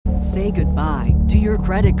Say goodbye to your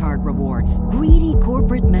credit card rewards. Greedy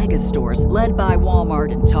corporate mega stores, led by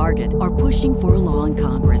Walmart and Target, are pushing for a law in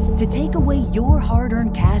Congress to take away your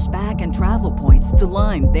hard-earned cash back and travel points to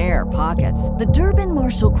line their pockets. The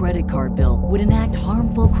Durbin-Marshall credit card bill would enact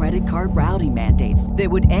harmful credit card routing mandates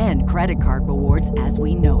that would end credit card rewards as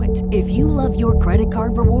we know it. If you love your credit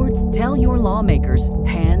card rewards, tell your lawmakers,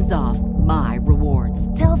 hands off my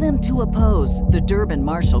rewards. Tell them to oppose the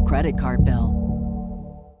Durbin-Marshall credit card bill.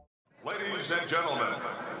 Ladies and gentlemen,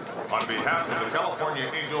 on behalf of the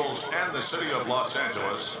California Angels and the city of Los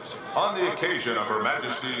Angeles, on the occasion of Her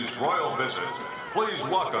Majesty's royal visit, please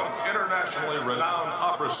welcome internationally renowned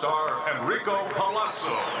opera star Enrico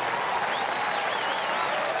Palazzo.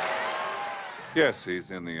 Yes, he's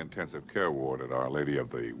in the intensive care ward at Our Lady of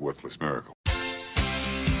the Worthless Miracle.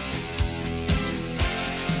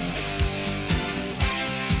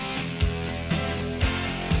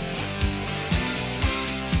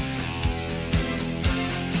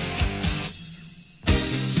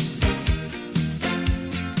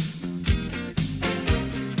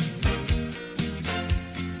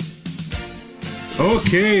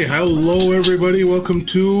 Okay, hello everybody. Welcome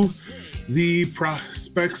to the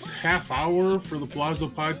Prospects Half Hour for the Plaza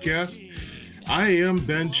Podcast. I am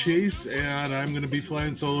Ben Chase, and I'm going to be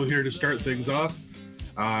flying solo here to start things off.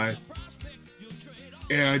 And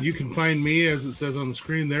you can find me, as it says on the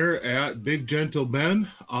screen there, at Big Gentle Ben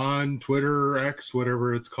on Twitter or X,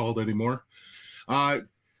 whatever it's called anymore.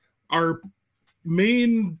 Our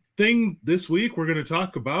main thing this week we're going to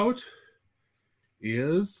talk about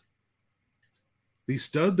is the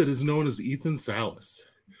stud that is known as Ethan Salas,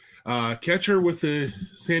 catcher with the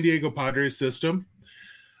San Diego Padres system.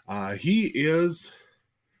 He is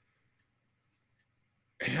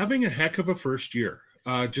having a heck of a first year,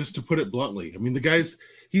 just to put it bluntly. I mean, the guy's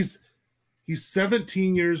he's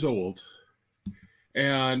 17 years old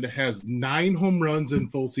and has 9 home runs in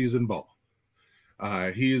full season ball.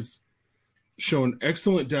 He's shown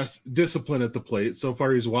excellent discipline at the plate. So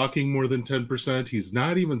far, he's walking more than 10%. He's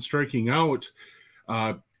not even striking out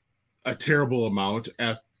a terrible amount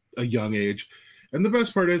at a young age. And the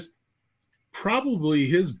best part is probably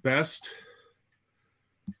his best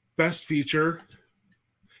feature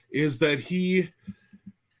is that he's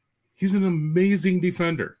an amazing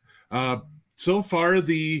defender. So far,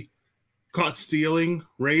 the caught stealing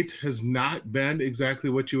rate has not been exactly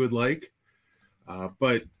what you would like,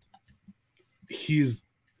 but he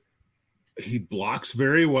blocks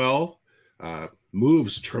very well,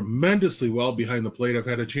 moves tremendously well behind the plate. I've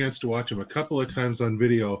had a chance to watch him a couple of times on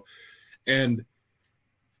video, and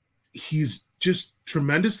he's just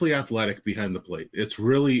tremendously athletic behind the plate.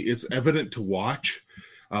 It's evident to watch.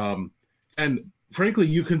 And frankly,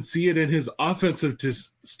 you can see it in his offensive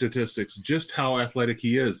statistics, just how athletic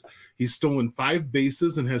he is. He's stolen 5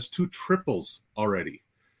 bases and has 2 triples already.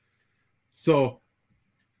 So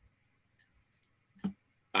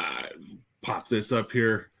pop this up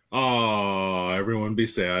here. Oh, everyone be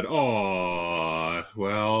sad. Oh,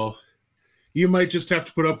 well, you might just have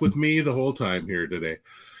to put up with me the whole time here today.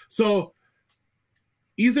 So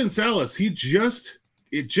Ethan Salas, it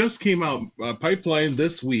just came out, Pipeline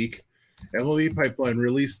this week. MLB Pipeline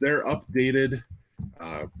released their updated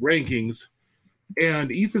rankings,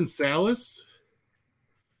 and Ethan Salas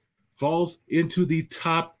falls into the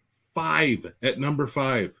top 5 at number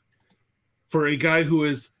 5 for a guy who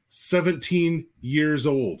is 17 years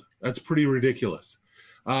old. That's pretty ridiculous.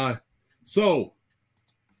 So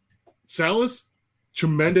Salas,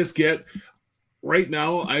 tremendous get. Right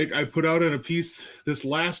now, I put out in a piece this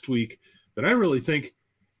last week that I really think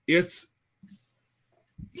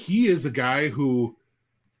he is a guy who,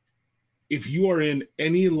 if you are in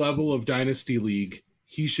any level of dynasty league,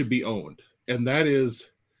 he should be owned. And that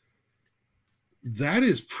is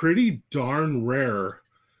pretty darn rare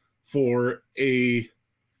for a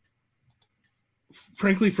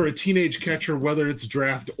teenage catcher, whether it's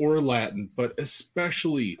draft or Latin, but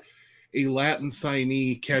especially a Latin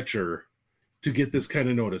signee catcher, to get this kind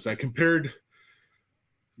of notice. I compared,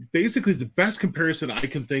 basically the best comparison I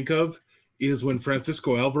can think of is when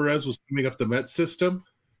Francisco Alvarez was coming up the Mets system.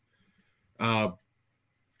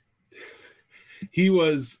 He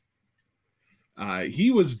was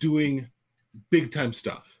doing big time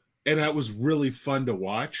stuff, and that was really fun to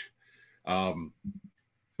watch.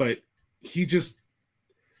 But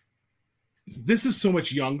this is so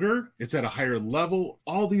much younger. It's at a higher level,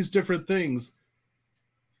 all these different things.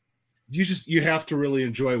 You have to really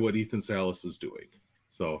enjoy what Ethan Salas is doing.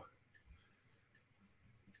 So,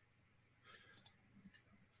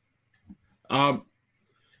 let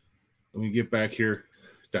me get back here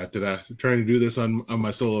Trying to do this on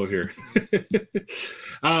my solo here.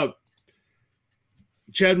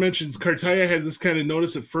 Chad mentions Cartaya had this kind of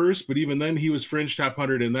notice at first, but even then he was fringe top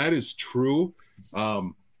 100, and that is true.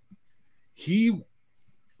 Hey,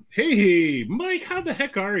 Mike, how the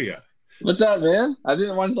heck are you? What's up, man? I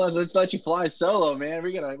didn't want to let you fly solo, man.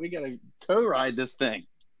 We gotta co-ride this thing.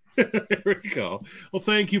 There we go. Well,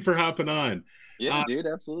 thank you for hopping on. Yeah, dude,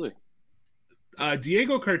 absolutely.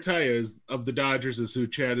 Diego Cartaya is of the Dodgers, is who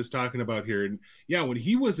Chad is talking about here. And yeah, when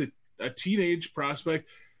he was a teenage prospect,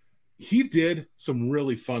 he did some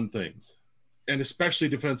really fun things, and especially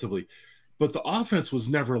defensively. But the offense was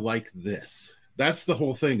never like this. That's the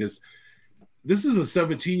whole thing. This is a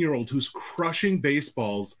 17-year-old who's crushing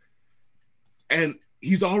baseballs, and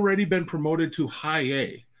he's already been promoted to high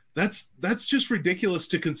A. That's just ridiculous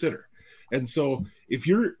to consider. And so if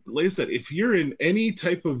you're, like I said, if you're in any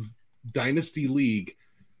type of dynasty league,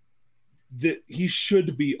 that he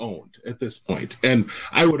should be owned at this point. And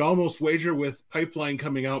I would almost wager with Pipeline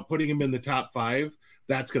coming out, putting him in the top 5,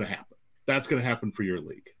 that's going to happen. That's going to happen for your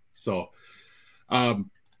league. So,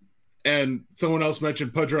 and someone else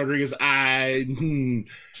mentioned Pudge Rodriguez. I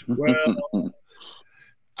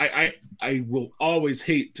will always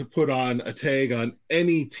hate to put on a tag on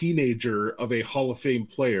any teenager of a Hall of Fame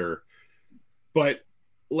player, but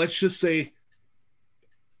let's just say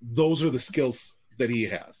those are the skills that he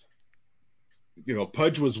has. You know,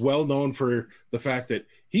 Pudge was well known for the fact that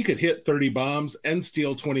he could hit 30 bombs and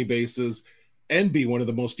steal 20 bases and be one of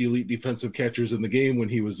the most elite defensive catchers in the game when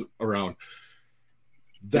he was around.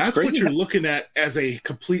 That's what you're looking at as a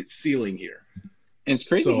complete ceiling here. And it's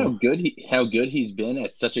crazy how good he's been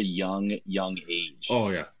at such a young age. Oh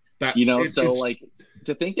yeah.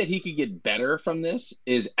 To think that he could get better from this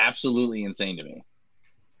is absolutely insane to me.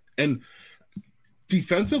 And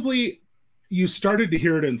defensively, you started to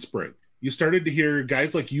hear it in spring. You started to hear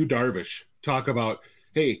guys like Yu Darvish talk about,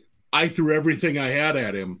 hey, I threw everything I had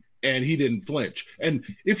at him and he didn't flinch. And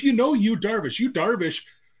if you know Yu Darvish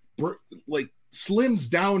like slims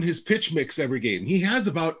down his pitch mix every game. He has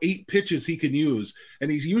about 8 pitches he can use, and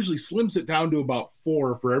he usually slims it down to about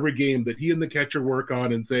 4 for every game that he and the catcher work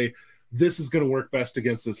on and say, this is going to work best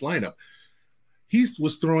against this lineup. He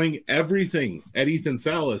was throwing everything at Ethan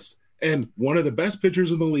Salas, and one of the best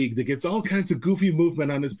pitchers in the league that gets all kinds of goofy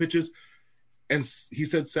movement on his pitches. And he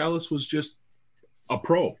said Salas was just a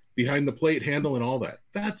pro behind the plate, handling all that.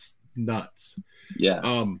 That's nuts.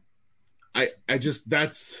 Yeah. I just,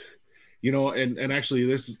 that's, you know, and actually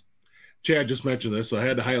this is, Chad just mentioned this, so I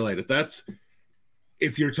had to highlight it. That's,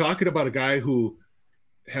 if you're talking about a guy who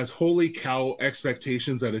has holy cow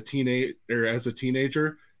expectations as a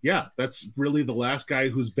teenager, yeah, that's really the last guy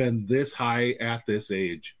who's been this high at this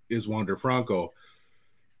age is Wander Franco.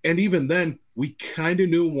 And even then, we kind of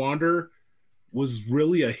knew Wander was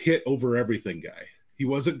really a hit over everything guy. He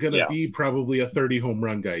wasn't going to be probably a 30 home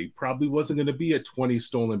run guy. He probably wasn't going to be a 20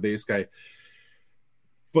 stolen base guy.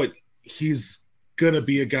 But he's going to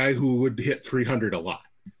be a guy who would hit 300 a lot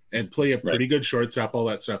and play a pretty good shortstop, all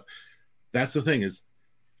that stuff. That's the thing is,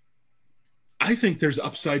 I think there's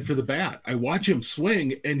upside for the bat. I watch him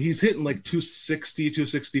swing, and he's hitting like 260,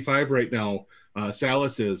 265 right now.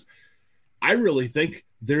 Salas is. I really think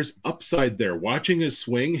there's upside there. Watching his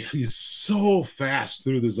swing, he's so fast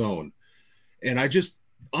through the zone. And I just,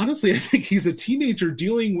 honestly, I think he's a teenager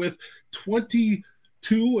dealing with 22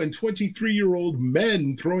 and 23-year-old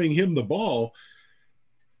men throwing him the ball,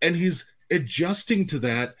 and he's adjusting to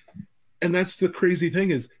that. And that's the crazy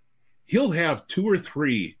thing is he'll have 2 or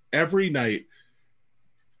 3 every night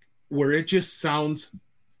where it just sounds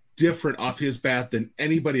different off his bat than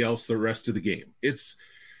anybody else the rest of the game. It's,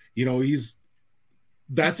 you know,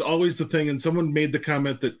 that's always the thing. And someone made the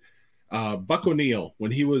comment that Buck O'Neil,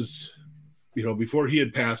 when he was, you know, before he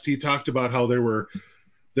had passed, he talked about how there were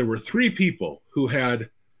 3 people who had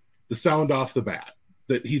the sound off the bat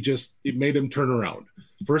that it made him turn around.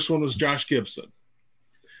 First one was Josh Gibson.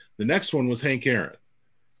 The next one was Hank Aaron.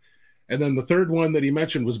 And then the third one that he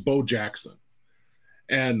mentioned was Bo Jackson.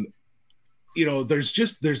 And, you know,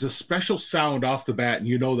 there's a special sound off the bat, and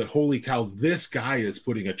you know that, holy cow, this guy is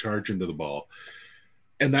putting a charge into the ball.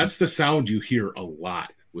 And that's the sound you hear a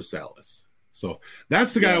lot with Salas. So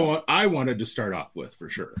that's the guy I wanted to start off with for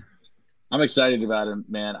sure. I'm excited about him,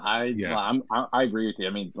 man. I agree with you.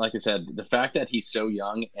 I mean, like I said, the fact that he's so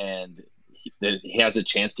young and that he has a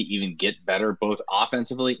chance to even get better both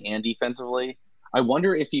offensively and defensively. I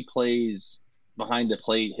wonder if he plays behind the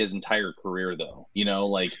plate his entire career, though. You know,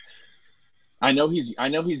 like I know he's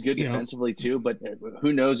good defensively too, but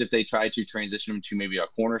who knows if they try to transition him to maybe a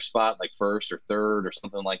corner spot like first or third or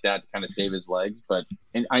something like that to kind of save his legs. But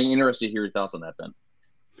I'm interested to hear your thoughts on that, Ben.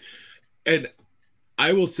 And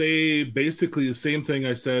I will say basically the same thing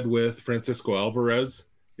I said with Francisco Alvarez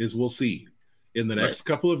is we'll see. In the next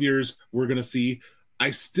couple of years, we're going to see. I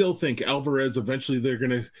still think Alvarez eventually they're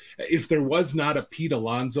going to – if there was not a Pete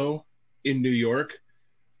Alonso in New York,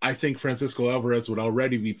 I think Francisco Alvarez would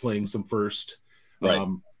already be playing some first. Right.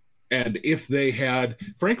 And if they had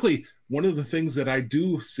 – frankly, one of the things that I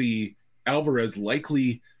do see Alvarez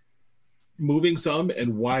likely moving some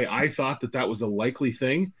and why I thought that was a likely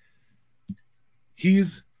thing,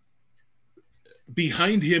 he's –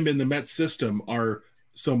 behind him in the Mets system are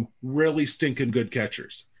some really stinking good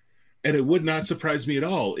catchers. And it would not surprise me at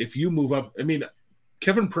all if you move up. I mean,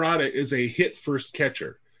 Kevin Parada is a hit-first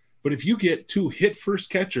catcher. But if you get 2 hit-first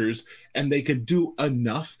catchers and they can do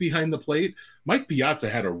enough behind the plate, Mike Piazza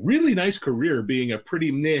had a really nice career being a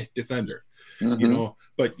pretty meh defender,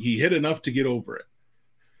 but he hit enough to get over it.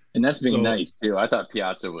 And that's been nice, too. I thought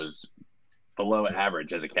Piazza was below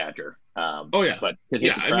average as a catcher. But could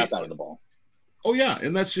hit the crap out of the ball. Oh, yeah,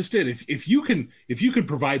 and that's just it. If you can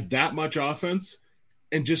provide that much offense –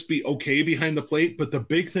 and just be okay behind the plate. But the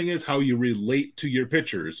big thing is how you relate to your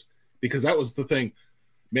pitchers, because that was the thing,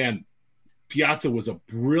 man, Piazza was a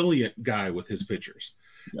brilliant guy with his pitchers.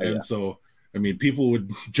 So, I mean, people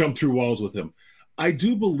would jump through walls with him. I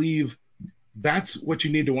do believe that's what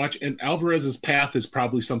you need to watch. And Alvarez's path is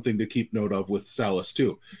probably something to keep note of with Salas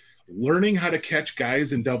too. Learning how to catch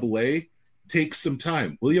guys in Double-A takes some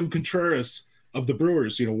time. William Contreras of the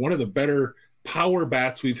Brewers, one of the better power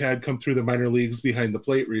bats we've had come through the minor leagues behind the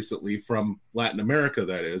plate recently from Latin America,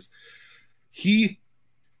 that is. He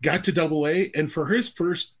got to Double-A, and for his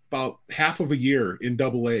first about half of a year in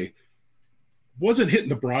Double-A, wasn't hitting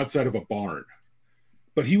the broadside of a barn,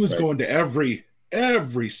 but he was going to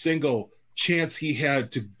every single chance he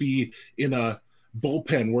had to be in a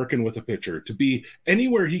bullpen working with a pitcher, to be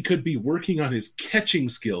anywhere he could be working on his catching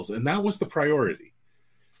skills, and that was the priority.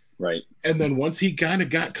 Right. And then once he kind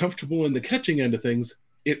of got comfortable in the catching end of things,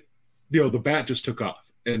 the bat just took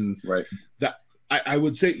off. And that I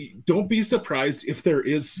would say, don't be surprised if there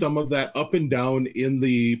is some of that up and down in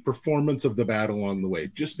the performance of the bat along the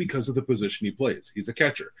way, just because of the position he plays. He's a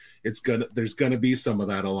catcher. There's gonna be some of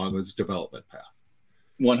that along his development path.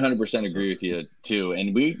 100% agree with you too.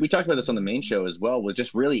 And we talked about this on the main show as well, with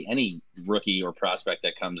just really any rookie or prospect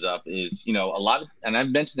that comes up is, a lot of, and I've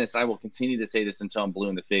mentioned this, and I will continue to say this until I'm blue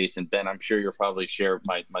in the face. And Ben, I'm sure you'll probably share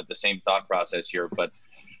the same thought process here, but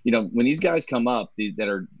when these guys come up that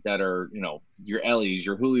are, your Ellies,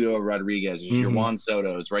 your Julio Rodriguez, your Juan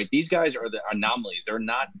Soto's, right? These guys are the anomalies. They're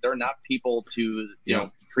not people to,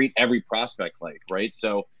 treat every prospect like, right?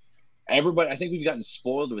 So, everybody, I think we've gotten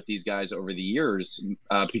spoiled with these guys over the years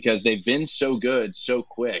because they've been so good, so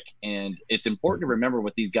quick. And it's important to remember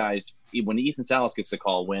with these guys, when Ethan Salas gets the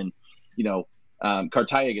call, when,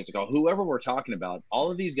 Cartaya gets a call, whoever we're talking about,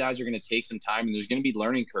 all of these guys are going to take some time, and there's going to be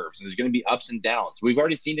learning curves, and there's going to be ups and downs. We've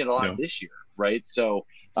already seen it a lot this year, right? So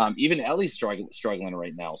even Ellie's struggling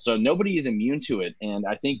right now. So nobody is immune to it. And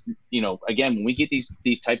I think, again, when we get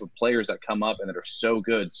these type of players that come up and that are so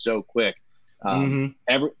good, so quick,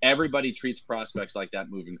 everybody treats prospects like that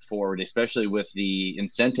moving forward, especially with the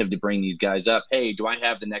incentive to bring these guys up. Hey, do I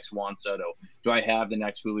have the next Juan Soto? Do I have the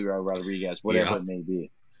next Julio Rodriguez? Whatever it may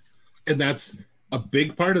be. And that's a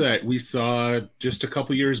big part of that. We saw just a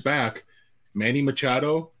couple years back, Manny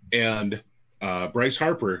Machado and Bryce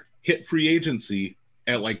Harper hit free agency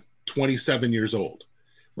at like 27 years old.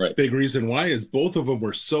 Right. Big reason why is both of them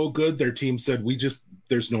were so good. Their team said,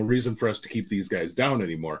 there's no reason for us to keep these guys down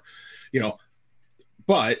anymore.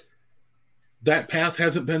 But that path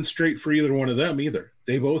hasn't been straight for either one of them either.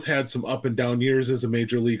 They both had some up and down years as a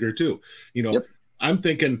major leaguer too. I'm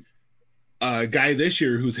thinking a guy this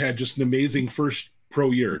year who's had just an amazing first pro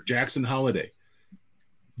year, Jackson Holiday,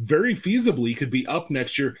 very feasibly could be up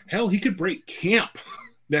next year. Hell, he could break camp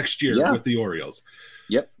next year with the Orioles.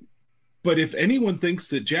 Yep. But if anyone thinks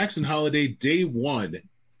that Jackson Holiday day one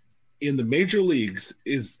in the major leagues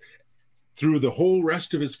is through the whole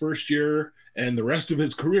rest of his first year and the rest of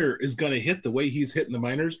his career is going to hit the way he's hitting the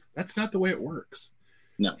minors, that's not the way it works.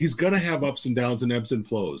 No. He's going to have ups and downs and ebbs and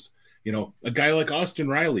flows. A guy like Austin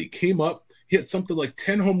Riley came up, hit something like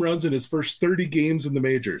 10 home runs in his first 30 games in the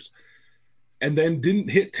majors, and then didn't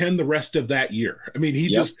hit 10 the rest of that year. I mean,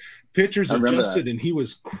 pitchers adjusted and he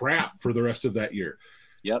was crap for the rest of that year.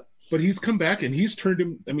 Yep. But he's come back and he's turned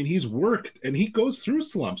him. I mean, he's worked and he goes through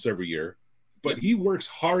slumps every year, but he works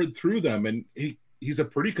hard through them. And he's a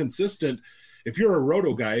pretty consistent. If you're a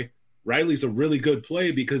roto guy, Riley's a really good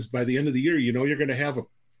play because by the end of the year, you're going to have a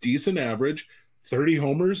decent average, 30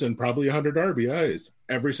 homers and probably 100 RBIs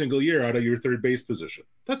every single year out of your third base position.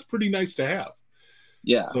 That's pretty nice to have.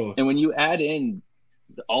 Yeah. So, and when you add in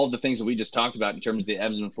all of the things that we just talked about in terms of the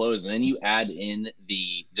ebbs and flows, and then you add in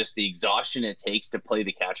the exhaustion it takes to play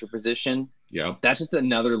the catcher position. Yeah. That's just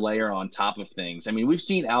another layer on top of things. I mean, we've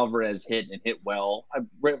seen Alvarez hit well,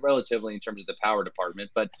 relatively in terms of the power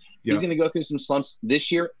department, but he's going to go through some slumps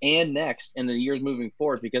this year and next and the years moving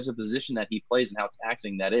forward because of the position that he plays and how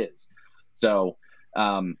taxing that is. So,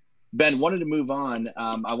 Ben, wanted to move on.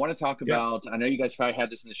 I want to talk about, I know you guys probably had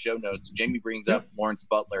this in the show notes. Jamie brings up Lawrence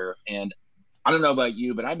Butler, and I don't know about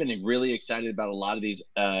you, but I've been really excited about a lot of these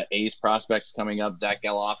A's prospects coming up, Zach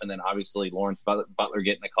Geloff, and then obviously Lawrence Butler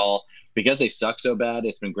getting a call. Because they suck so bad,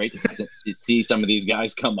 it's been great to see some of these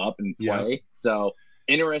guys come up and play. Yeah. So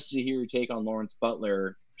interested to hear your take on Lawrence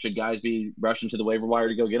Butler. Should guys be rushing to the waiver wire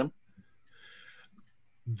to go get him?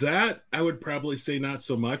 That I would probably say not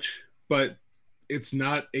so much, but it's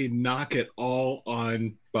not a knock at all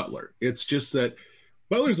on Butler. It's just that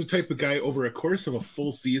Butler's the type of guy over a course of a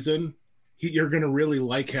full season, you're going to really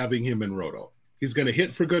like having him in Roto. He's going to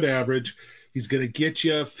hit for good average. He's going to get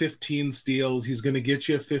you 15 steals. He's going to get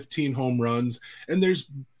you 15 home runs, and there's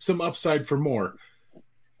some upside for more.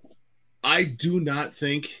 I do not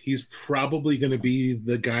think he's probably going to be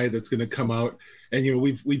the guy that's going to come out. And,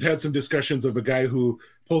 we've had some discussions of a guy who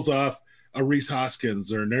pulls off a Rhys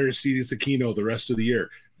Hoskins or an Aristides Aquino the rest of the year.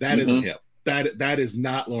 That isn't him. That is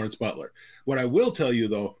not Lawrence Butler. What I will tell you,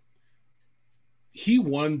 though, he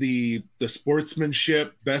won the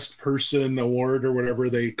sportsmanship best person award or whatever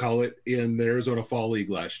they call it in the Arizona Fall League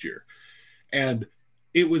last year. And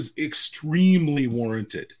it was extremely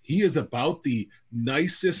warranted. He is about the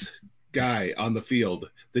nicest guy on the field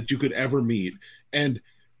that you could ever meet. And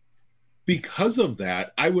because of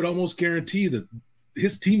that, I would almost guarantee that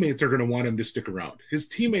his teammates are going to want him to stick around. His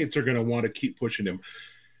teammates are going to want to keep pushing him.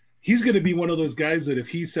 He's going to be one of those guys that if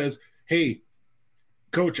he says, hey,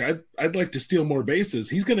 coach, I'd like to steal more bases,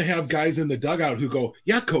 he's going to have guys in the dugout who go,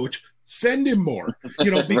 yeah, coach, send him more,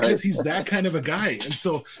 because right. He's that kind of a guy. And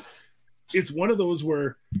so it's one of those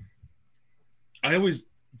where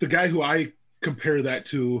the guy who I compare that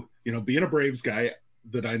to, being a Braves guy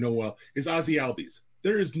that I know well, is Ozzie Albies.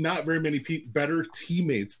 There is not very many better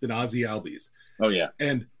teammates than Ozzie Albies. Oh, yeah.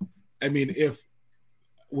 And, I mean,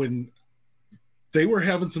 when they were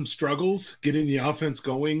having some struggles getting the offense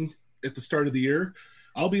going at the start of the year,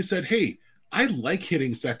 Albies said, hey, I like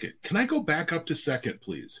hitting second. Can I go back up to second,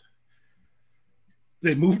 please?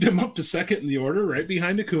 They moved him up to second in the order, right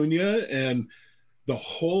behind Acuna, and the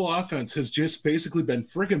whole offense has just basically been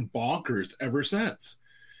friggin' bonkers ever since.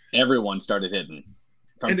 Everyone started hitting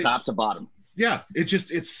from top to bottom. Yeah, it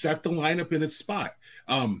set the lineup in its spot.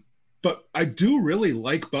 But I do really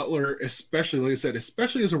like Butler, especially, like I said,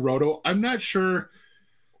 especially as a Roto. I'm not sure,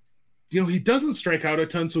 he doesn't strike out a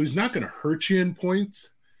ton, so he's not going to hurt you in points,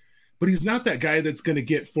 but he's not that guy that's going to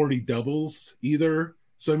get 40 doubles either.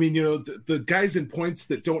 So, I mean, the guys in points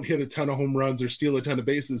that don't hit a ton of home runs or steal a ton of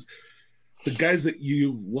bases, the guys that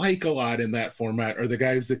you like a lot in that format are the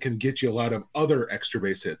guys that can get you a lot of other extra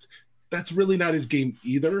base hits. That's really not his game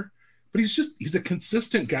either, but he's a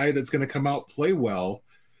consistent guy that's going to come out, play well.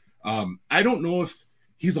 I don't know if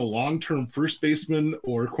he's a long-term first baseman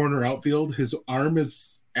or corner outfield. His arm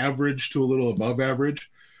is average to a little above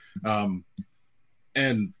average. And,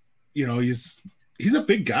 he's a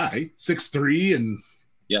big guy, 6'3", and,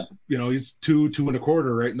 he's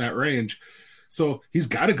 2.25 right in that range. So he's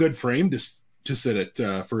got a good frame to sit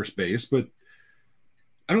at first base, but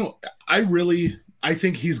I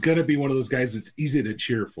think he's going to be one of those guys that's easy to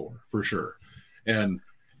cheer for sure. And,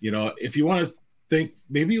 if you want to think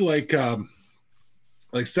maybe like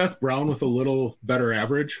Seth Brown with a little better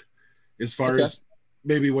average as far as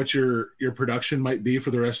maybe what your production might be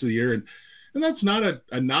for the rest of the year. And that's not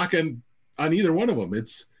a knock on either one of them.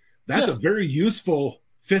 That's a very useful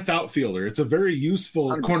fifth outfielder. It's a very useful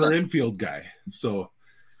 100%. Corner infield guy. So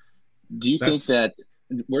do you think that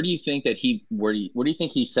where do you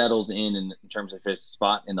think he settles in terms of his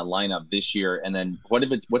spot in the lineup this year? And then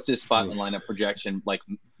what's his spot in the lineup projection like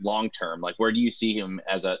long term? Like where do you see him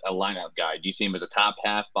as a lineup guy? Do you see him as a top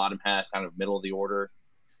half, bottom half, kind of middle of the order?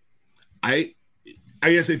 I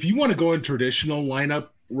guess if you want to go in traditional lineup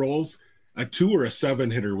roles, a 2 or a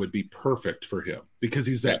 7 hitter would be perfect for him because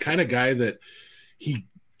he's that kind of guy that he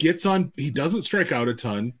doesn't strike out a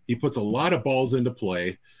ton. He puts a lot of balls into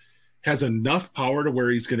play, has enough power to where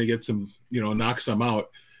he's going to get some, knock some out,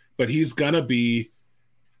 but he's going to be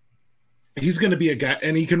a guy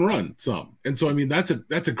and he can run some. And so, I mean, that's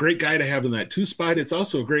a great guy to have in that 2 spot. It's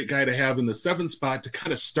also a great guy to have in the 7 spot to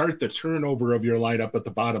kind of start the turnover of your lineup at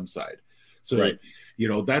the bottom side. So,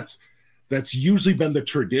 that's usually been the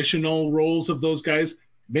traditional roles of those guys.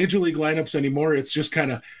 major league lineups anymore. It's just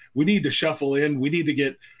kind of, we need to shuffle in.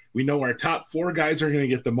 We know our top 4 guys are going to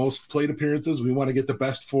get the most plate appearances. We want to get the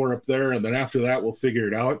best 4 up there. And then after that, we'll figure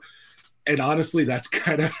it out. And honestly, that's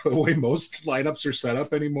kind of the way most lineups are set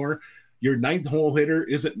up anymore. Your 9th hole hitter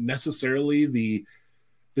isn't necessarily the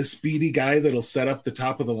speedy guy that'll set up the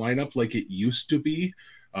top of the lineup like it used to be.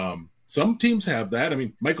 Some teams have that. I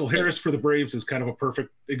mean, Michael Harris for the Braves is kind of a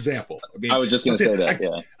perfect example. I mean, I was just going to say that.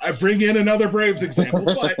 Yeah, I bring in another Braves example,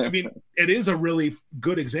 but I mean, it is a really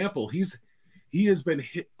good example. He has been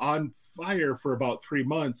hit on fire for about 3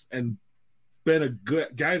 months and been a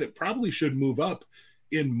good guy that probably should move up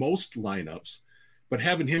in most lineups, but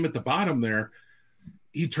having him at the bottom there,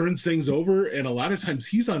 he turns things over, and a lot of times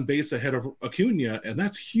he's on base ahead of Acuna, and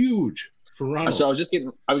that's huge for Ronald. So I was just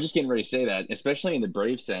getting ready to say that, especially in the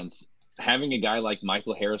Brave sense, having a guy like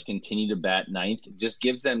Michael Harris continue to bat 9th just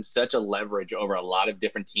gives them such a leverage over a lot of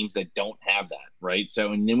different teams that don't have that, right?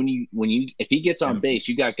 So, and then if he gets on base,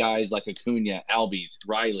 you got guys like Acuna, Albies,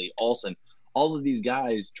 Riley, Olsen, all of these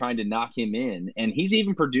guys trying to knock him in, and he's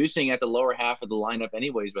even producing at the lower half of the lineup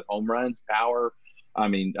anyways with home runs, power. I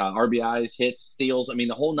mean, RBIs, hits, steals. I mean,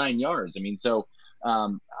 the whole 9 yards. I mean, so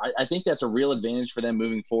I think that's a real advantage for them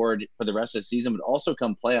moving forward for the rest of the season. But also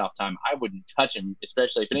come playoff time, I wouldn't touch him,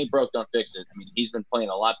 especially if it ain't broke, don't fix it. I mean, he's been playing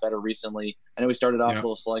a lot better recently. I know he started off a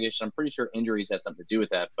little sluggish. I'm pretty sure injuries had something to do with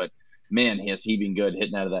that. But, man, has he been good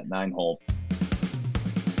hitting out of that 9 hole.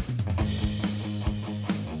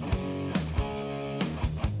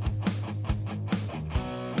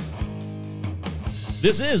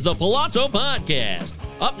 This is the Palazzo Podcast.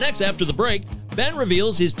 Up next after the break, Ben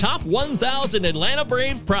reveals his top 1,000 Atlanta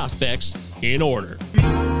Braves prospects in order.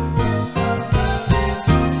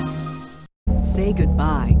 Say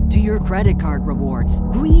goodbye to your credit card rewards.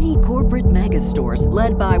 Greedy corporate mega stores,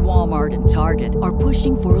 led by Walmart and Target, are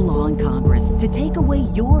pushing for a law in Congress to take away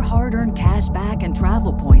your hard-earned cash back and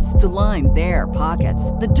travel points to line their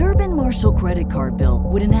pockets. The Durbin-Marshall credit card bill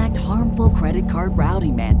would enact harmful credit card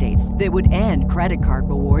routing mandates that would end credit card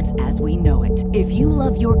rewards as we know it. If you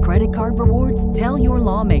love your credit card rewards, tell your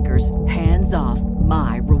lawmakers, hands off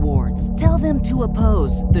my rewards. Tell them to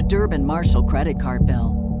oppose the Durbin-Marshall credit card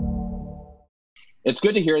bill. It's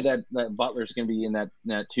good to hear that Butler's going to be in that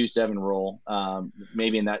 2-7 role,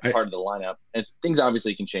 maybe in that part of the lineup. And things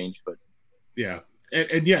obviously can change, but yeah.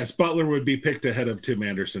 And yes, Butler would be picked ahead of Tim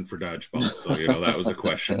Anderson for dodgeball. So, that was a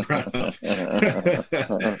question brought up.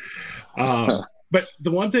 But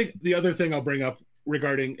the other thing I'll bring up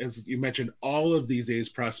regarding, as you mentioned, all of these A's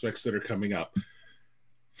prospects that are coming up.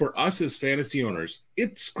 For us as fantasy owners,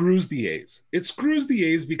 it screws the A's. It screws the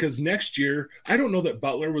A's because next year, I don't know that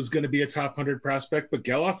Butler was going to be a top 100 prospect, but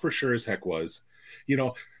Geloff for sure as heck was.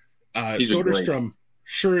 Soderstrom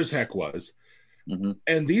sure as heck was. Mm-hmm.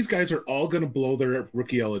 And these guys are all going to blow their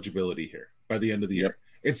rookie eligibility here by the end of the year.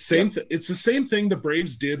 It's the same thing the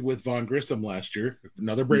Braves did with Vaughn Grissom last year,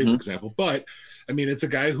 another Braves example. But, I mean, it's a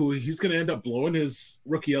guy who he's going to end up blowing his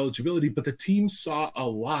rookie eligibility, but the team saw a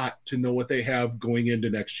lot to know what they have going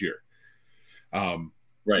into next year.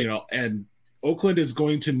 And Oakland is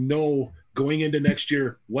going to know going into next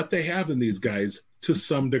year what they have in these guys to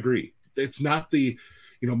some degree. It's not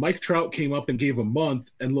Mike Trout came up and gave a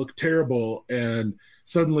month and looked terrible, and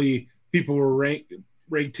suddenly people were ranked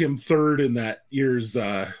him 3rd in that year's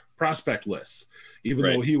prospect list, even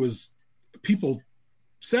though people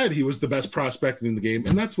said he was the best prospect in the game.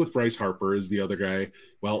 And that's with Bryce Harper is the other guy.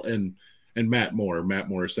 Well, and Matt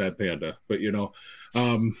Moore, Sad Panda, but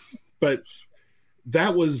but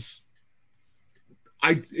that was,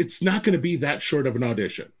 it's not going to be that short of an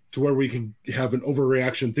audition to where we can have an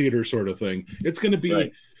overreaction theater sort of thing. It's going to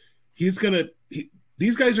be, these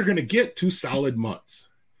guys are going to get 2 solid months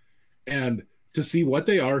and to see what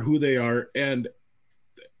they are, who they are. And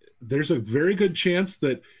there's a very good chance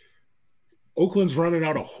that Oakland's running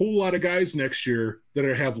out a whole lot of guys next year that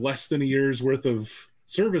have less than a year's worth of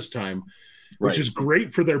service time, which is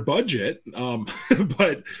great for their budget.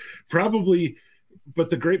 But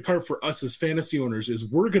the great part for us as fantasy owners is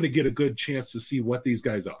we're going to get a good chance to see what these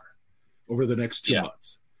guys are over the next 2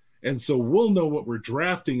 months. And so we'll know what we're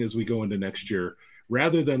drafting as we go into next year,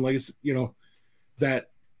 rather than that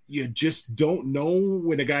you just don't know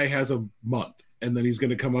when a guy has a month and then he's going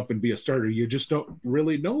to come up and be a starter. You just don't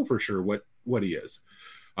really know for sure what he is.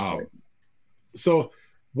 So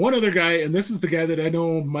one other guy, and this is the guy that I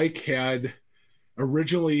know Mike had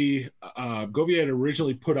originally, Govia had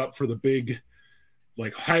originally put up for the big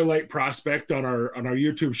highlight prospect on our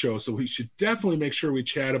YouTube show. So we should definitely make sure we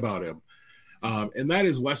chat about him. And that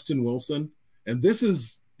is Weston Wilson. And this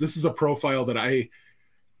is a profile that I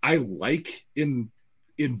like in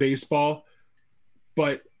baseball,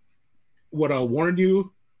 But what I'll warn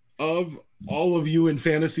you of, all of you in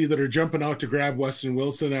fantasy that are jumping out to grab Weston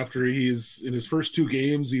Wilson after he's in his first 2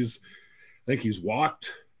 games, I think he's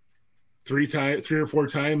walked 3 or 4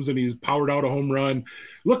 times, and he's powered out a home run.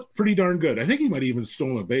 Looked pretty darn good. I think he might have even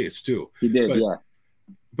stolen a base too. He did, yeah.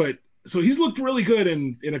 But so he's looked really good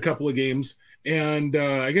in a couple of games, and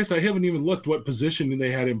I guess I haven't even looked what position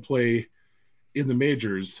they had him play in the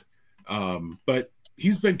majors. But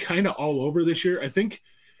he's been kind of all over this year. I think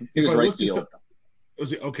if I looked at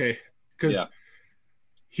was it okay? Because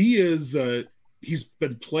he is he's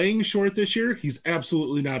been playing short this year. He's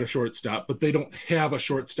absolutely not a shortstop, but they don't have a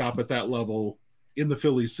shortstop at that level in the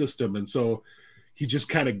Phillies system. And so he just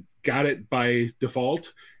kind of got it by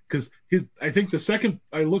default, because I think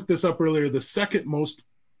I looked this up earlier, the second most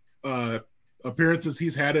appearances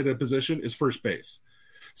he's had at a position is first base.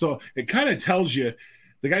 So it kind of tells you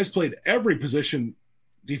the guy's played every position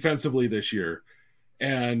defensively this year.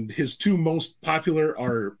 And his 2 most popular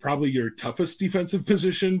are probably your toughest defensive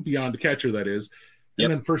position, beyond catcher, that is. And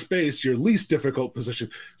then first base, your least difficult position.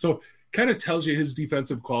 So kind of tells you his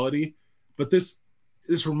defensive quality. But this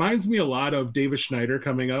reminds me a lot of Davis Schneider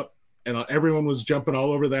coming up. And everyone was jumping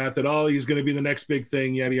all over that he's going to be the next big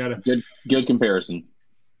thing, yada, yada. Good comparison.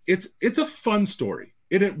 It's a fun story.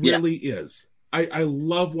 It really is. I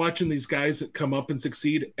love watching these guys that come up and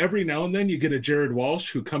succeed. Every now and then you get a Jared Walsh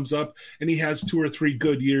who comes up and he has 2 or 3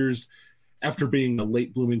 good years after being a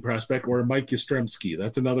late blooming prospect, or a Mike Yastrzemski.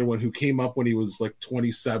 That's another one who came up when he was like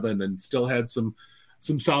 27 and still had some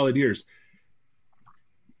solid years.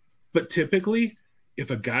 But typically, if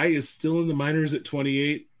a guy is still in the minors at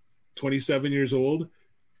 28, 27 years old,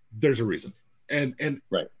 there's a reason. And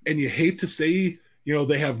you hate to say,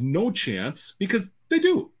 they have no chance, because they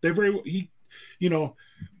do.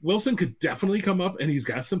 Wilson could definitely come up, and he's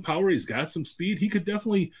got some power. He's got some speed. He could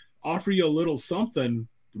definitely offer you a little something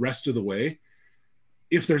the rest of the way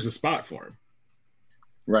if there's a spot for him.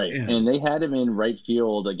 Right. And they had him in right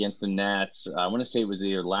field against the Nats. I want to say it was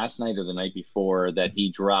either last night or the night before that he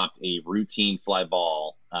dropped a routine fly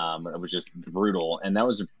ball. It was just brutal. And that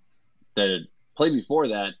was the play before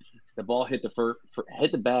that. The ball hit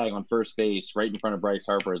hit the bag on first base right in front of Bryce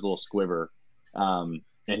Harper, his little squibber.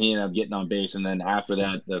 And he ended up getting on base. And then after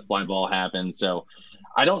that, the fly ball happened. So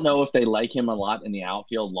I don't know if they like him a lot in the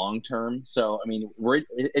outfield long term. So, I mean,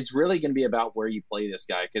 it's really going to be about where you play this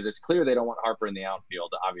guy, because it's clear they don't want Harper in the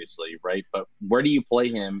outfield, obviously, right? But where do you play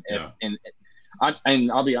him? And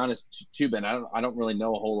I'll be honest too, Ben, I don't really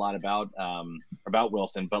know a whole lot about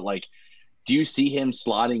Wilson, but like, do you see him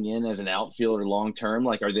slotting in as an outfielder long term?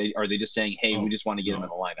 Like, are they just saying, hey, we just want to get him in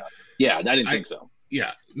the lineup? Yeah, I didn't think so.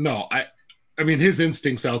 Yeah, no, I mean, his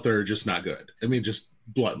instincts out there are just not good. I mean, just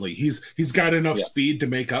bluntly, he's got enough speed to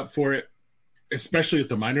make up for it, especially at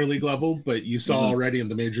the minor league level. But you saw already in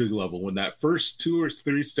the major league level, when that first 2 or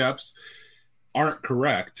 3 steps aren't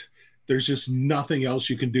correct, there's just nothing else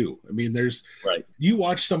you can do. I mean, you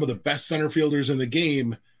watch some of the best center fielders in the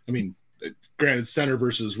game. I mean, granted, center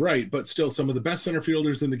versus right, but still some of the best center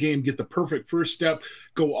fielders in the game get the perfect first step,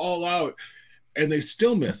 go all out, and they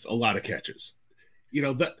still miss a lot of catches.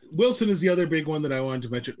 That Wilson is the other big one that I wanted to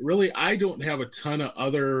mention. Really, I don't have a ton of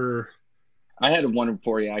other. I had one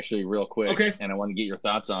for you actually, real quick. Okay. And I want to get your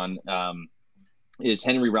thoughts on is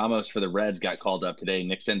Henry Ramos for the Reds got called up today.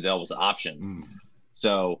 Nick Senzel was option.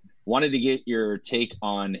 So wanted to get your take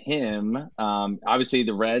on him. Obviously,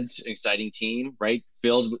 the Reds, exciting team, right?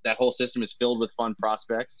 That whole system is filled with fun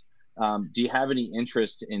prospects. Do you have any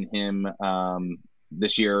interest in him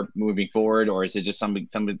this year moving forward, or is it just somebody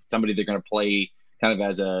they're going to play kind of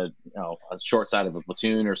as a short side of a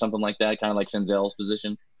platoon or something like that, kind of like Senzel's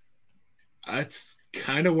position? That's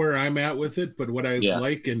kind of where I'm at with it. But what I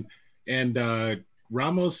like, and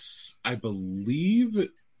Ramos, I believe,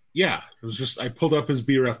 it was just, I pulled up his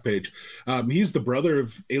BRF page. He's the brother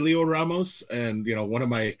of Elio Ramos, and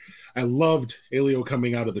I loved Elio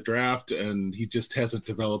coming out of the draft, and he just hasn't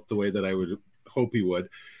developed the way that I would hope he would.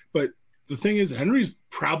 But the thing is, Henry's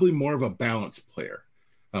probably more of a balanced player.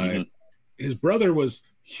 His brother was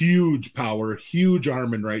huge power, huge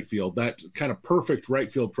arm in right field, that kind of perfect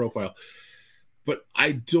right field profile. But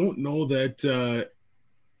I don't know that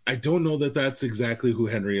that's exactly who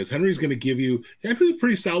Henry is. Henry's going to give you – Henry's a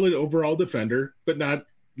pretty solid overall defender, but not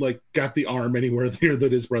like got the arm anywhere near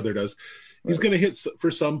that his brother does. He's going to hit for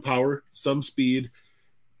some power, some speed,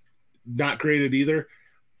 not great at either.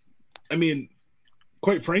 I mean,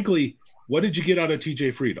 quite frankly, what did you get out of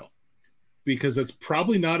TJ Friedel? Because it's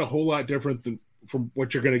probably not a whole lot different from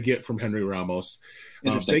what you're going to get from Henry Ramos.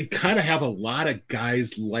 They kind of have a lot of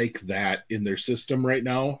guys like that in their system right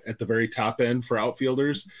now at the very top end for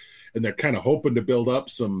outfielders. and they're kind of hoping to build up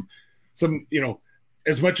some,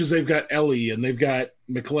 as much as they've got Ellie and they've got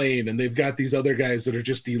McLean and they've got these other guys that are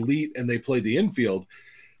just elite and they play the infield,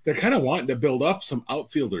 they're kind of wanting to build up some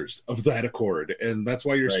outfielders of that accord. And that's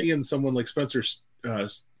why you're seeing someone like Spencer,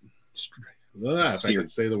 if I could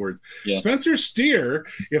say the word, Spencer Steer,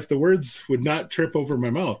 if the words would not trip over my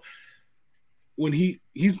mouth, when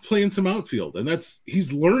he's playing some outfield, and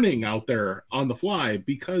he's learning out there on the fly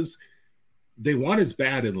because they want his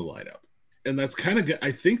bat in the lineup. And that's kind of,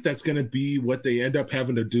 I think that's going to be what they end up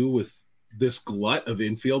having to do with this glut of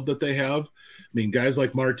infield that they have. I mean, guys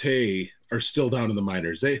like Marte are still down in the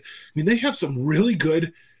minors. They have some really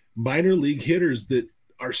good minor league hitters that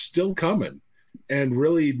are still coming and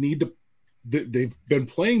really need to. They've been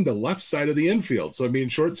playing the left side of the infield. So, I mean,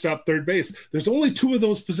 shortstop, third base, there's only 2 of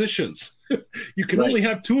those positions. You can only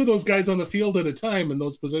have 2 of those guys on the field at a time in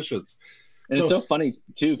those positions. And it's so funny,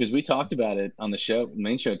 too, because we talked about it on the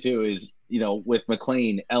main show, too, is, with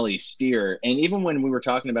McLean, Ellie, Steer, and even when we were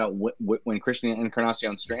talking about when Christian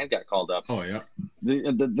Encarnacion Strand got called up. Oh, yeah.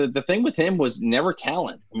 The thing with him was never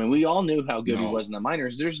talent. I mean, we all knew how good he was in the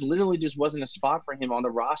minors. There's literally just wasn't a spot for him on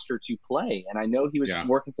the roster to play. And I know he was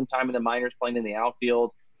working some time in the minors, playing in the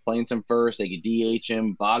outfield, playing some first. They could DH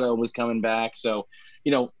him. Votto was coming back. So,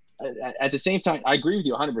 at the same time, I agree with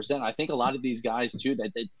you 100%. I think a lot of these guys, too,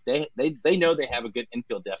 that they know they have a good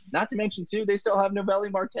infield depth. Not to mention, too, they still have Noelvi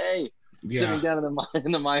Marte sitting down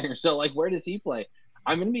in the minors. So, where does he play?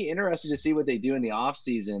 I'm going to be interested to see what they do in the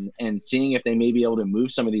offseason and seeing if they may be able to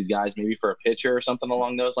move some of these guys maybe for a pitcher or something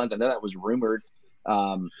along those lines. I know that was rumored,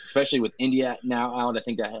 especially with India now out. I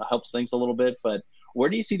think that helps things a little bit. But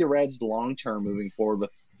where do you see the Reds long-term moving forward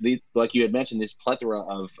with, like you had mentioned, this plethora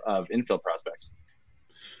of infield prospects?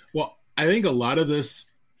 Well, I think a lot of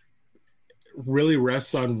this really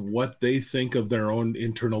rests on what they think of their own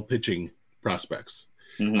internal pitching prospects.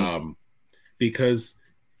 Mm-hmm. Because,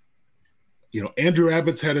 Andrew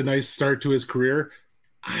Abbott's had a nice start to his career.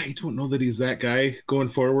 I don't know that he's that guy going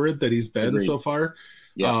forward that he's been so far.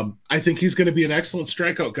 Yeah. I think he's going to be an excellent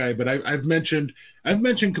strikeout guy, but I've mentioned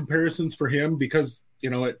comparisons for him because,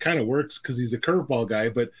 it kind of works because he's a curveball guy,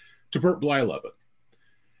 but to Bert Blyleven.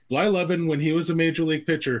 Blyleven, when he was a major league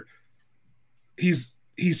pitcher, he's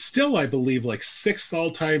still, I believe, like 6th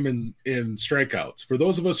all time in strikeouts. For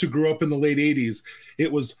those of us who grew up in the late 80s,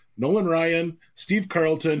 it was Nolan Ryan, Steve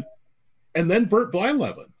Carlton, and then Bert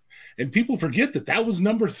Blyleven. And people forget that was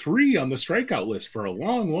number 3 on the strikeout list for a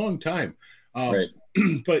long, long time.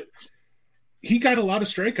 But he got a lot of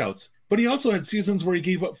strikeouts, but he also had seasons where he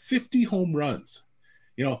gave up 50 home runs,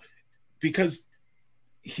 because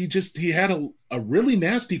he had a really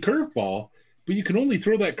nasty curveball, but you can only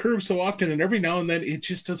throw that curve so often, and every now and then it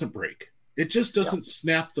just doesn't break. It just doesn't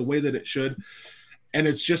snap the way that it should. And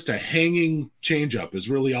it's just a hanging changeup is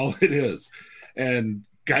really all it is. And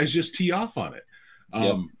guys just tee off on it.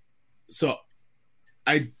 So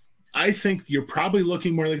I think you're probably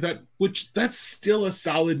looking more like that, which that's still a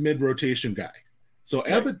solid mid-rotation guy. So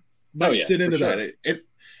Abbott might sit into that.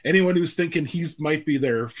 Anyone who's thinking might be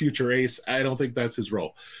their future ace, I don't think that's his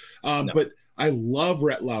role. But I love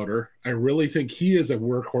Rhett Lauder. I really think he is a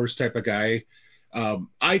workhorse type of guy.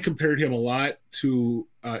 I compared him a lot to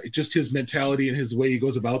just his mentality and his way he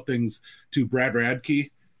goes about things to Brad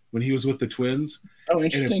Radke when he was with the Twins. Oh,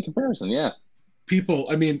 interesting comparison, yeah. People,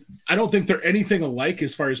 I mean, I don't think they're anything alike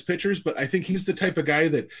as far as pitchers, but I think he's the type of guy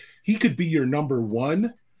that he could be your number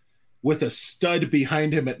 1 with a stud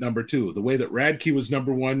behind him at number 2, the way that Radke was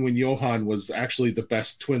number 1 when Johan was actually the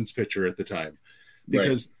best Twins pitcher at the time.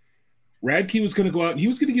 Because Radke was going to go out and he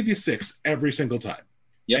was going to give you 6 every single time.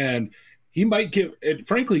 And he might give it,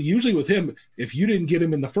 frankly, usually with him, if you didn't get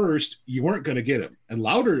him in the first, you weren't going to get him. And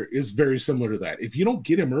Lauder is very similar to that. If you don't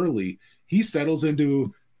get him early, he settles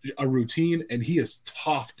into a routine and he is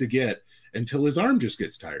tough to get until his arm just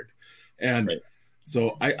gets tired. And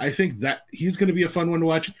so I think that he's going to be a fun one to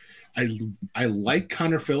watch. I like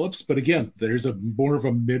Connor Phillips, but again, there's more of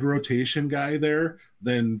a mid-rotation guy there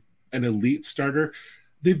than an elite starter.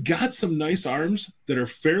 They've got some nice arms that are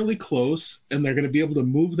fairly close, and they're going to be able to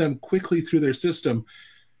move them quickly through their system.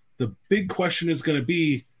 The big question is going to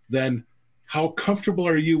be then, how comfortable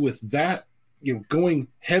are you with that, going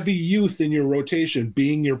heavy youth in your rotation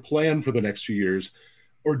being your plan for the next few years?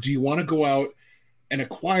 Or do you want to go out and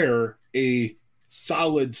acquire a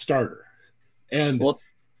solid starter? And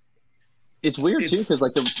it's weird too, because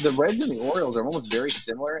like the Reds and the Orioles are almost very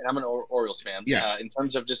similar, and I'm an Orioles fan. In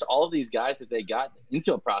terms of just all of these guys that they got,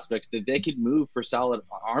 infield prospects that they could move for solid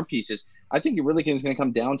arm pieces. I think it really is going to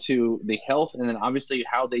come down to the health, and then obviously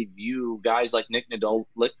how they view guys like Nick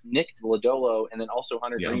Lodolo, and then also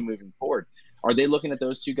Hunter Green moving forward. Are they looking at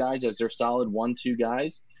those two guys as their solid 1-2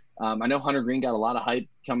 guys? I know Hunter Green got a lot of hype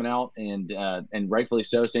coming out, and rightfully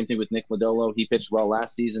so. Same thing with Nick Lodolo. He pitched well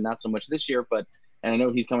last season, not so much this year, and I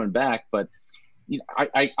know he's coming back. But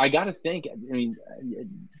I got to think. I mean,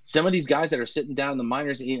 some of these guys that are sitting down in the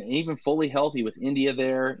minors, even fully healthy with India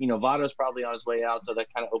there, Votto's probably on his way out, so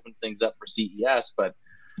that kind of opens things up for CES. But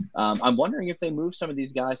I'm wondering if they move some of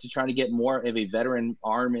these guys to try to get more of a veteran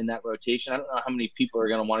arm in that rotation. I don't know how many people are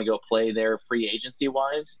going to want to go play there free agency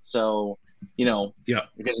wise. So,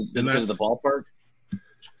 because of the ballpark.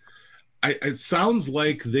 It sounds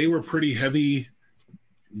like they were pretty heavy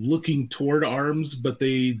looking toward arms, but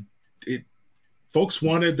folks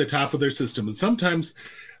wanted the top of their system. And sometimes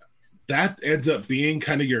that ends up being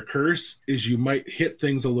kind of your curse, is you might hit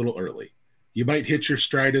things a little early. You might hit your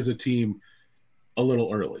stride as a team a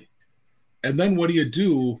little early. And then what do you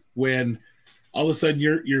do when all of a sudden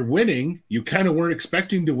you're winning? You kind of weren't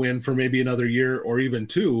expecting to win for maybe another year or even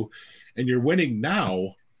 2, and you're winning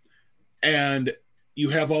now. And you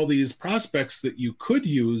have all these prospects that you could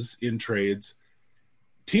use in trades.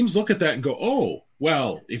 Teams look at that and go, oh,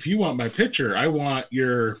 well, if you want my pitcher, I want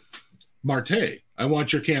your Marte. I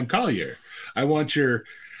want your Cam Collier. I want your,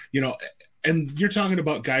 and you're talking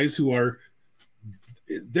about guys who are,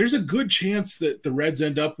 there's a good chance that the Reds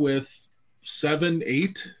end up with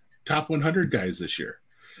 7-8 top 100 guys this year.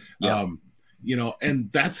 Yeah.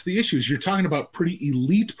 And that's the issues. You're talking about pretty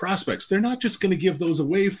elite prospects. They're not just going to give those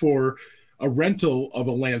away for a rental of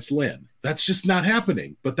a Lance Lynn. That's just not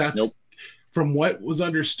happening. But that's from what was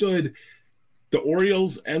understood. The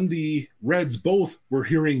Orioles and the Reds both were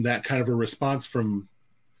hearing that kind of a response from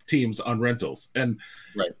teams on rentals. And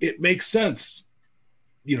It makes sense.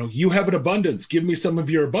 You have an abundance. Give me some of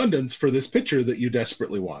your abundance for this pitcher that you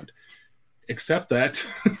desperately want. Except that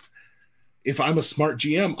if I'm a smart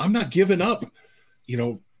GM, I'm not giving up,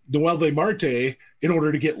 Noelvi Marte in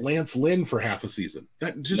order to get Lance Lynn for half a season.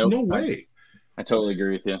 That just no way. I totally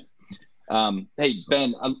agree with you. Hey,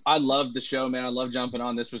 Ben, I love the show, man. I love jumping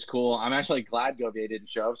on. This was cool. I'm actually glad Govier didn't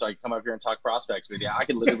show up so I could come up here and talk prospects with you. I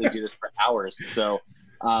could literally do this for hours. So,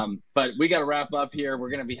 but we got to wrap up here. We're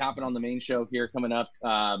going to be hopping on the main show here coming up.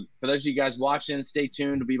 For those of you guys watching, stay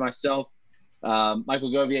tuned. To be myself,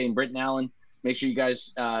 Michael Govier, and Britton Allen. Make sure you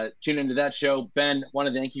guys tune into that show. Ben, want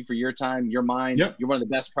to thank you for your time, your mind. Yep. You're one of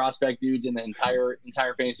the best prospect dudes in the entire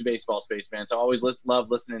fantasy baseball space, man. So I always love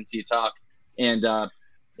listening to you talk. And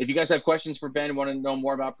if you guys have questions for Ben, want to know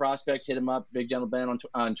more about prospects, hit him up, Big Gentle Ben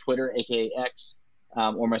on Twitter, aka X,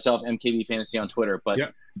 or myself, MKB Fantasy on Twitter.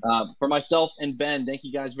 But for myself and Ben, thank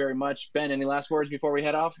you guys very much. Ben, any last words before we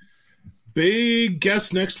head off? Big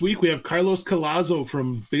guest next week. We have Carlos Collazo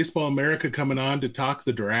from Baseball America coming on to talk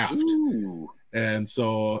the draft. Ooh. And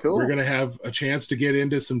so Cool. We're going to have a chance to get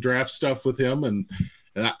into some draft stuff with him. And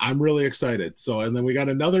I'm really excited. And then we got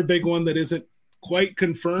another big one that isn't quite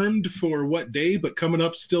confirmed for what day, but coming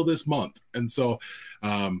up still this month. And so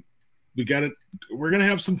we're going to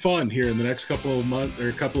have some fun here in the next couple of months or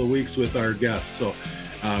a couple of weeks with our guests. So,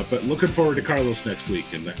 but looking forward to Carlos next week.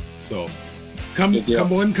 And so come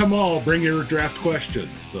one, come all, bring your draft questions.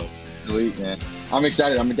 So sweet, man. I'm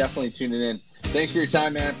excited. I'm definitely tuning in. Thanks for your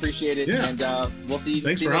time, man. Appreciate it. Yeah. And we'll see you.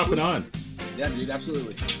 Thanks for hopping on. Yeah, dude.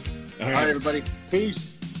 Absolutely. All right, everybody.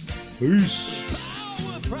 Peace. Peace.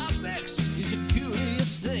 Power prospects is a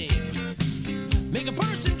curious thing. Make a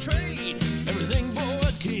person trade everything for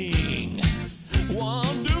a king.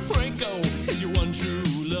 Wander Franco is your one true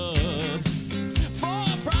love. For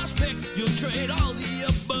a prospect, you'll trade all the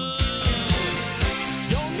above.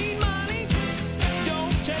 Don't need money,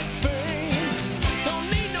 don't take fame. Don't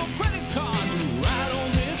need no credit card to ride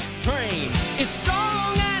on this train. It's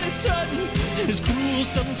strong and it's sudden, it's cruel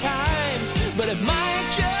sometimes, but it might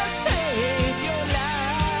just save your life.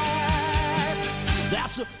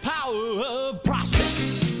 That's the power of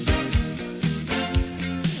prospects.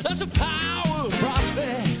 That's the power of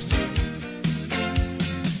prospects.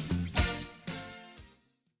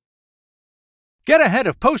 Get ahead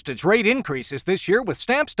of postage rate increases this year with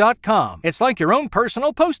Stamps.com. It's like your own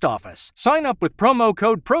personal post office. Sign up with promo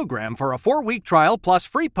code PROGRAM for a 4-week trial plus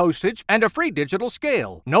free postage and a free digital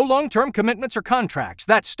scale. No long-term commitments or contracts.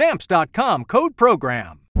 That's Stamps.com, code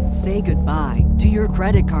PROGRAM. Say goodbye to your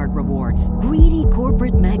credit card rewards. Greedy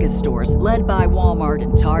corporate mega stores, led by Walmart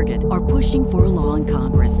and Target, are pushing for a law in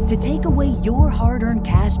Congress to take away your hard-earned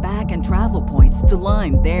cash back and travel points to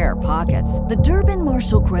line their pockets. The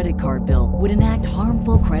Durbin-Marshall credit card bill would enact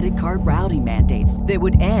harmful credit card routing mandates that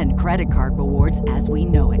would end credit card rewards as we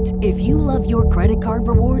know it. If you love your credit card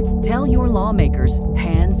rewards, tell your lawmakers,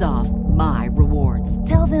 hands off my rewards.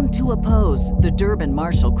 Tell them to oppose the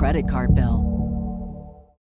Durbin-Marshall credit card bill.